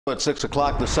At 6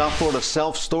 o'clock, the South Florida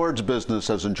self-storage business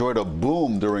has enjoyed a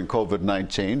boom during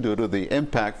COVID-19 due to the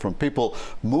impact from people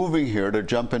moving here to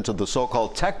jump into the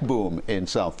so-called tech boom in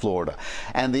South Florida.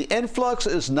 And the influx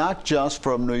is not just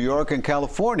from New York and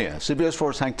California. CBS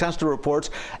 4's Hank Tester reports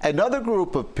another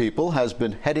group of people has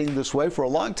been heading this way for a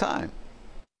long time.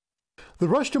 The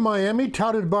rush to Miami,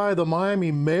 touted by the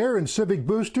Miami mayor and civic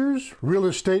boosters, real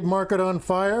estate market on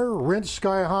fire, rents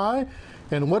sky high,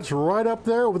 and what's right up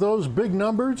there with those big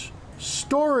numbers?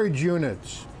 Storage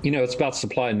units. You know, it's about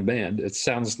supply and demand. It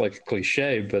sounds like a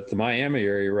cliche, but the Miami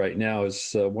area right now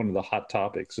is one of the hot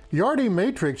topics. Yardi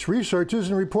Matrix researches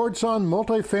and reports on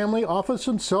multifamily office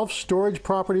and self-storage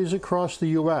properties across the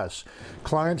U.S.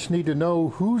 Clients need to know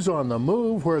who's on the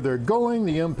move, where they're going,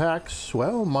 the impacts.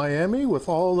 Well, Miami, with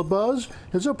all the buzz,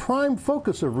 is a prime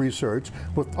focus of research,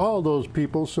 with all those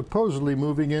people supposedly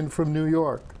moving in from New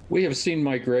York. We have seen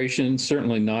migration,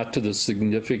 certainly not to the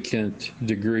significant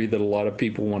degree that a lot of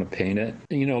people want to paint it.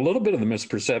 You know, a little bit of the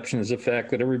misperception is the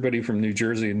fact that everybody from New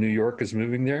Jersey and New York is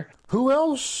moving there. Who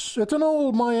else? It's an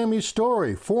old Miami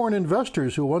story. Foreign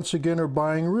investors who once again are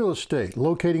buying real estate,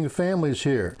 locating families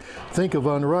here. Think of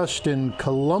unrest in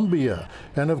Colombia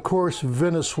and, of course,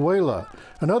 Venezuela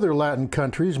and other Latin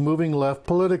countries moving left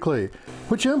politically,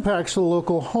 which impacts the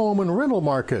local home and rental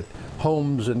market.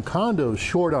 Homes and condos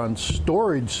short on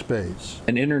storage space.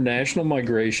 An international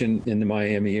migration in the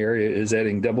Miami area is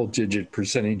adding double-digit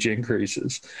percentage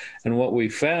increases. And what we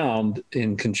found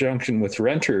in conjunction with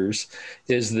renters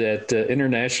is that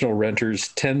international renters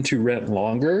tend to rent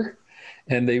longer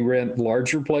and they rent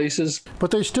larger places.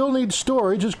 But they still need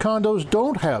storage, as condos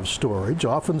don't have storage.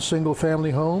 Often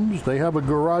single-family homes, they have a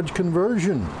garage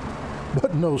conversion,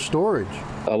 but no storage.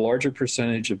 A larger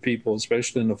percentage of people,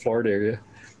 especially in the Florida area,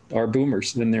 are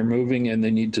boomers, and they're moving and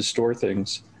they need to store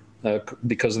things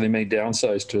because they may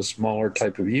downsize to a smaller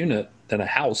type of unit than a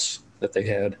house that they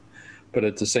had. But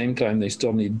at the same time, they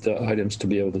still need the items to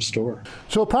be able to store.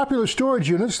 So popular storage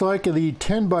units like the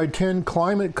 10 by 10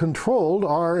 climate controlled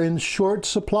are in short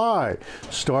supply.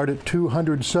 Start at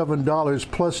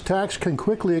 $207 plus tax can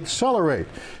quickly accelerate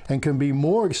and can be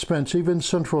more expensive in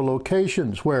central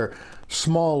locations where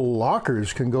small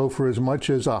lockers can go for as much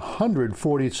as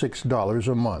 $146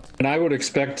 a month. And I would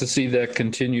expect to see that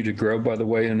continue to grow, by the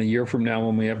way. In a year from now,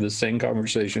 when we have the same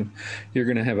conversation, you're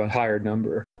going to have a higher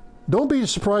number. Don't be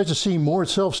surprised to see more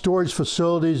self-storage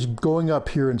facilities going up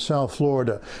here in South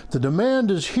Florida. The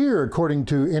demand is here, according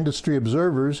to industry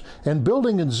observers, and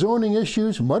building and zoning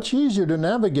issues much easier to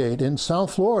navigate in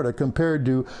South Florida compared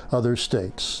to other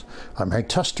states. I'm Hank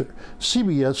Tester,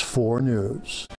 CBS 4 News.